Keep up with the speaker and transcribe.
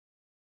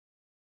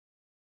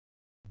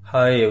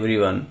Hi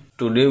everyone.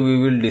 Today we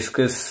will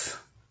discuss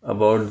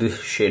about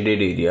this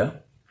shaded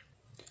area.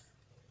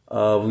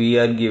 We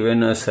are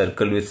given a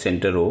circle with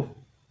center O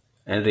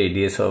and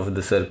radius of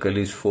the circle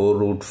is 4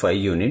 root 5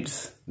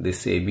 units.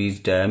 This AB is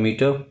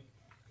diameter.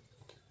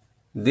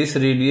 This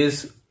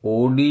radius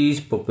OD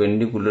is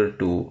perpendicular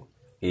to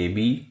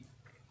AB.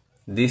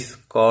 This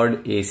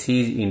chord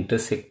AC is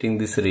intersecting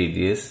this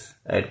radius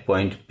at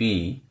point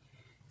P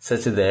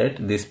such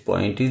that this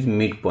point is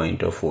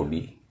midpoint of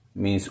OD,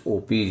 means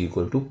OP is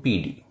equal to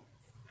PD.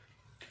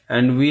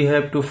 And we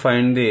have to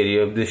find the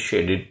area of this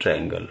shaded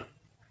triangle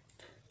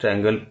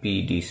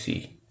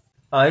PDC.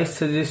 I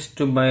suggest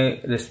to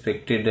my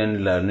respected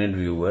and learned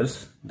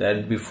viewers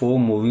that before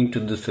moving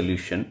to the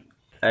solution,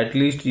 at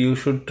least you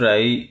should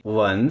try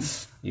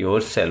once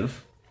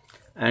yourself,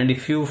 and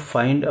if you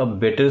find a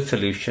better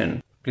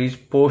solution, please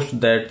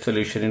post that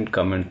solution in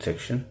comment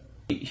section.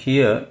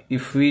 Here,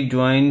 if we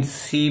join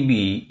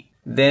CB,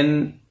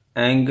 then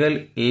angle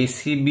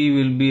ACB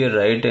will be a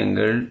right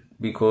angle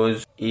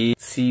because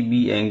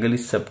ACB angle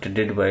is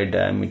subtended by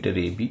diameter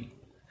AB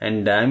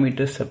and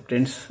diameter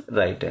subtends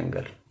right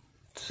angle.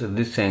 So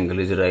this angle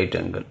is right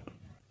angle.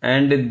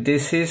 And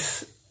this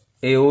is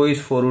AO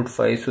is 4 root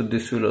 5, so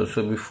this will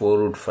also be 4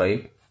 root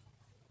 5.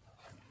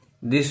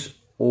 This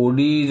OD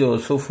is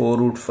also 4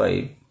 root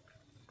 5,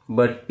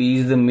 but P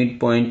is the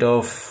midpoint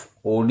of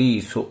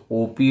OD, so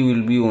OP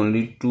will be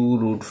only 2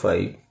 root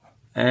 5.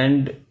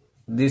 And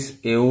this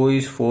AO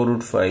is 4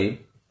 root 5,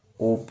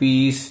 OP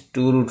is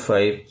 2 root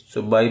 5.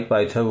 So by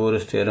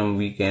Pythagoras theorem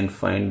we can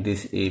find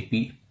this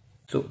AP.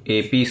 So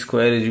AP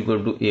square is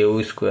equal to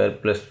AO square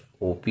plus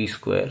OP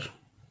square.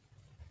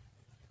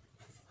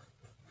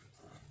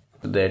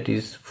 That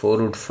is 4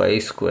 root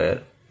 5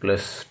 square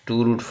plus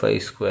 2 root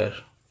 5 square.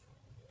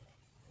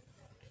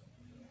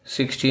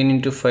 16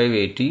 into 5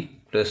 80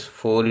 plus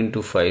 4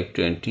 into 5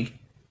 20.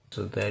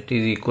 So that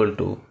is equal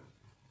to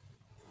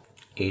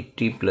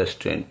 80 plus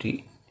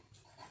 20,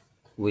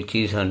 which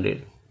is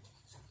 100.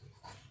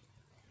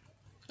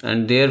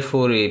 And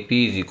therefore AP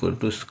is equal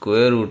to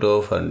square root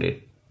of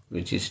 100,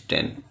 which is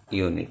 10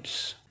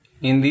 units.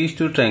 In these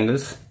two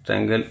triangles,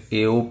 triangle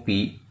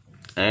AOP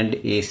and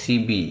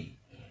ACB,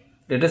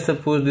 let us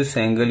suppose this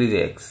angle is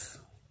X.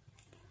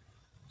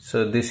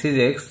 So this is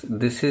X,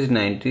 this is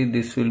 90,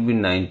 this will be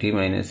 90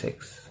 minus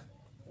X.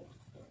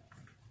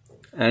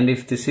 And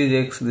if this is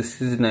X,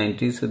 this is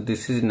 90, so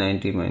this is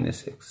 90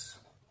 minus X.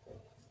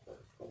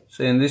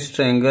 So in this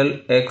triangle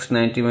X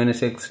 90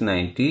 minus X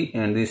 90,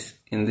 and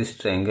in this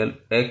triangle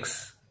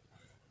X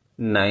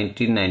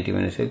 90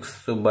 minus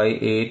X. So by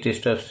a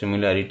test of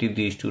similarity,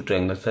 these two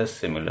triangles are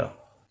similar.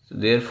 So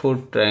therefore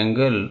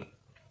triangle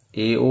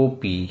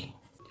AOP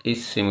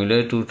is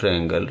similar to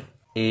triangle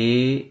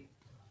ACB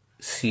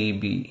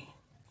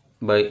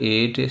by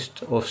a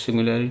test of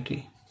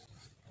similarity.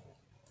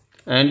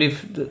 And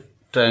if the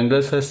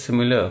triangles are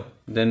similar,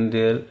 then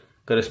their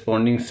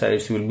corresponding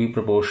sides will be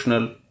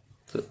proportional.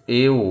 So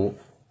AO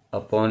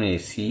upon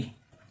AC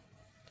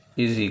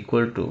is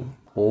equal to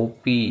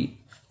OP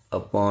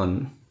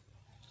upon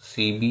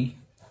CB,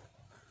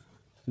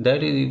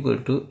 that is equal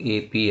to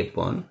AP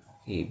upon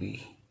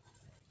AB.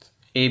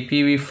 AP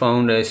we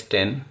found as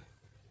 10.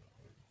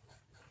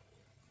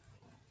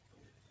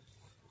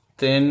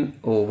 10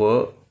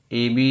 over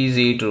AB is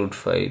 8 root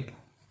 5.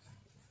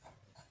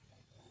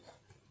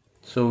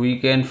 So we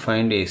can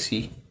find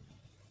AC.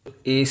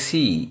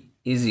 AC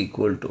is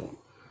equal to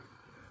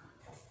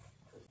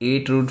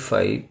 8 root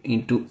 5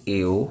 into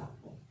AO.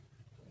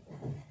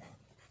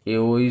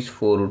 AO is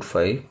 4 root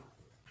 5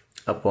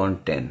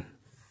 upon 10.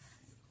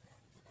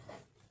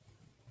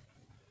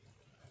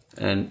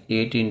 And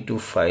 8 into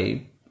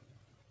 5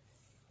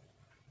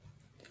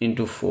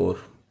 into 4.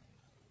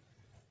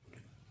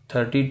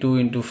 32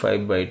 into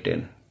 5 by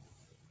 10,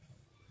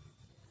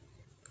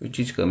 which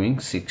is coming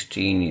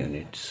 16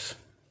 units.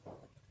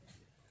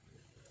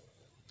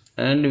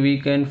 And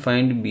we can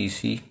find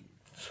BC.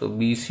 So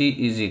BC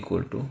is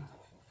equal to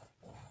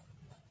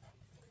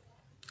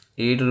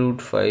 8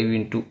 root 5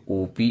 into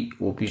OP.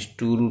 OP is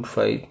 2 root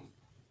 5.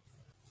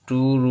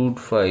 2 root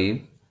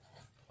 5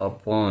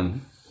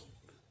 upon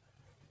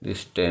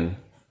this 10.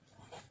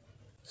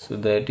 So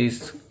that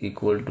is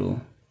equal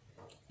to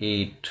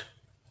 8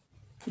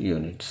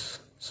 units.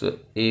 So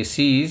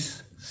AC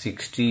is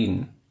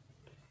 16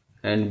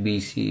 and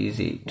BC is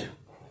 8.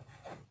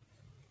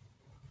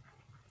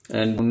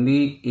 And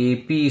only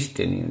AP is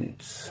 10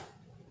 units.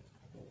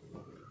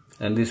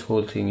 And this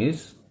whole thing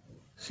is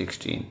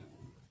 16.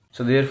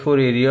 So therefore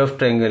area of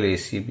triangle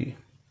ACB,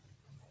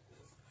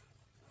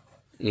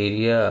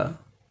 area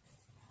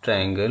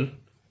triangle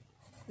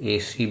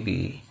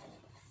ACB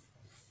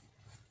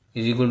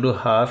is equal to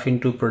half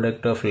into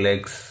product of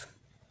legs,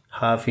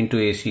 half into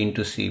AC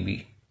into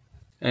CB.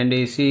 And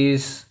AC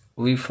is,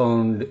 we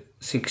found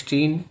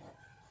 16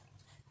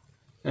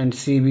 and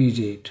CB is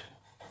 8.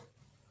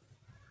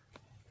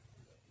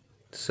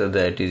 So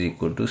that is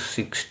equal to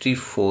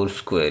 64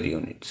 square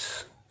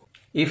units.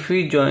 If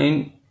we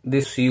join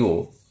this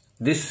CO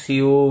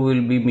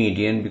will be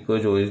median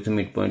because O is the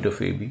midpoint of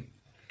AB.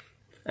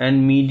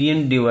 and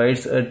median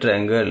divides a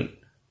triangle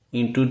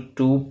into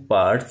two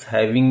parts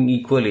having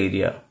equal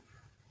area.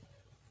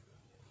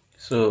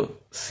 So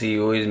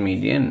CO is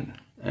median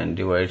and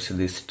divides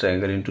this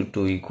triangle into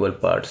two equal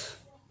parts.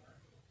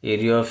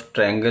 Area of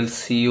triangle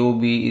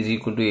COB is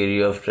equal to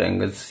area of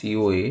triangle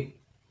COA,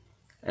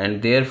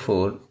 and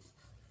therefore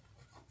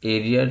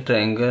area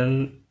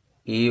triangle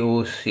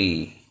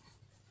AOC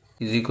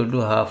is equal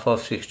to half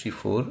of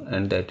 64,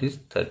 and that is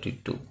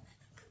 32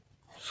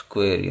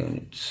 square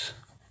units.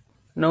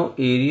 Now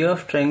area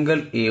of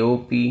triangle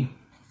AOP,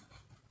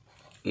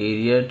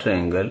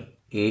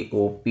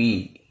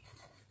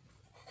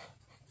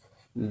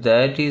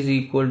 that is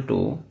equal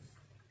to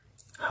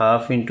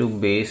half into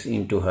base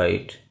into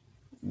height.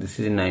 This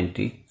is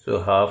 90,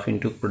 so half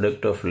into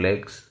product of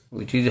legs,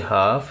 which is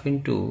half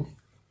into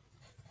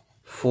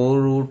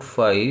 4 root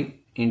 5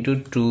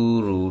 into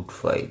 2 root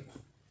 5.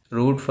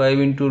 Root 5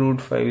 into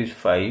root 5 is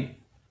 5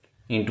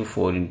 into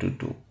 4 into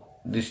 2.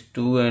 This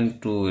 2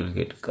 and 2 will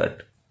get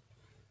cut.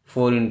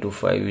 4 into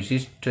 5, which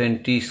is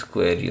 20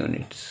 square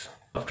units.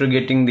 After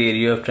getting the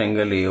area of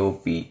triangle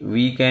AOP,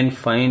 we can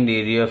find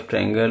area of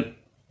triangle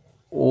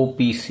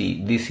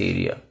OPC, this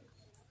area.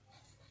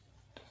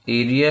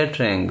 Area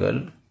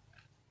triangle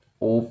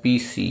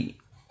OPC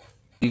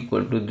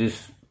equal to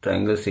this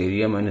triangle's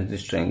area minus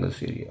this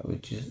triangle's area,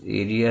 which is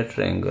area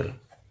triangle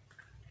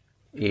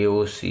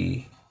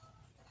AOC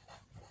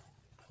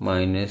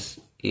minus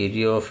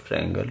area of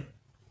triangle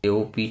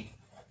AOP.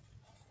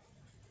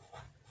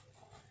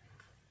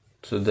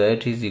 So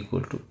that is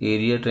equal to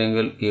area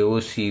triangle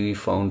AOC, we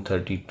found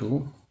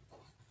 32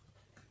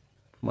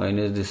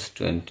 minus this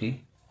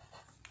 20,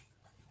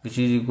 which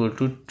is equal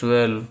to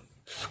 12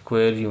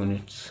 square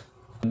units.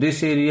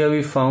 This area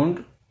we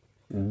found,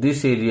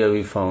 this area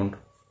we found.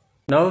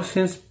 Now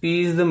since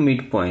P is the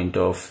midpoint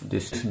of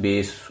this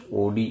base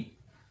OD,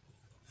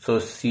 so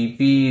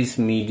CP is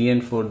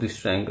median for this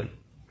triangle,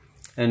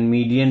 and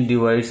median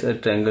divides a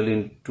triangle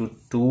into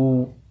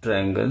two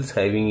triangles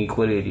having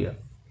equal area.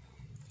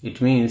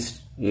 It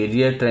means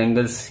area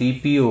triangle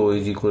CPO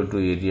is equal to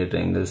area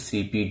triangle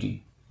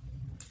CPD.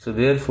 So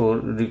therefore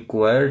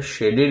required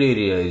shaded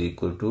area is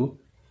equal to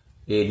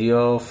area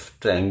of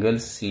triangle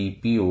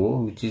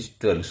CPO, which is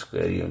 12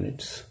 square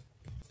units.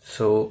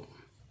 So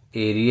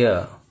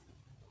area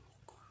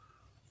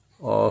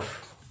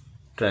of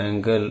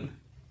triangle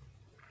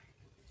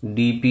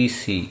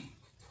DPC,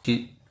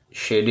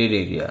 shaded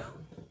area,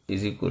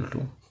 is equal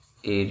to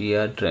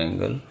area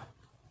triangle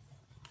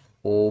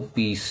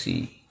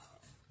OPC,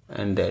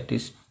 and that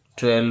is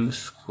 12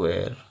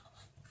 square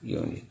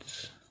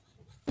units.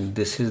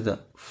 This is the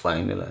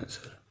final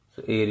answer.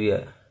 So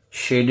area,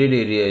 shaded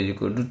area is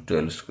equal to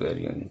 12 square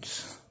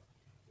units.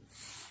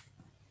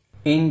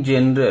 In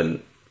general,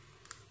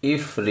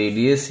 if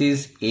radius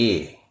is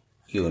A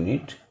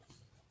unit,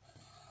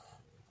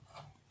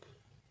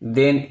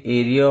 then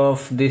area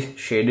of this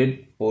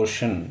shaded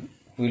portion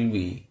will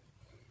be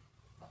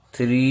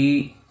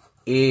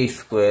 3A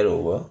square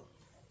over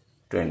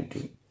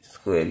 20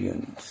 square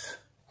units.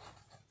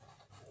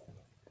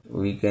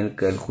 We can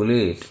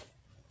calculate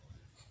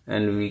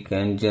and we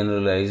can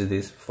generalize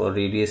this. For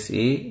radius A,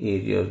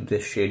 area of the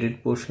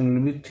shaded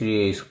portion will be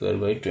 3A square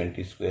by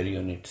 20 square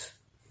units.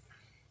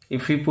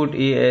 If we put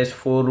A as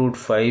 4 root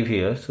 5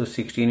 here, so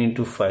 16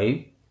 into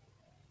 5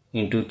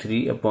 into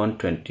 3 upon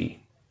 20.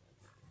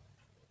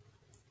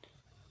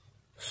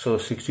 So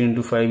 16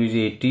 into 5 is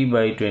 80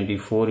 by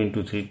 24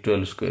 into 3,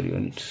 12 square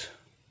units.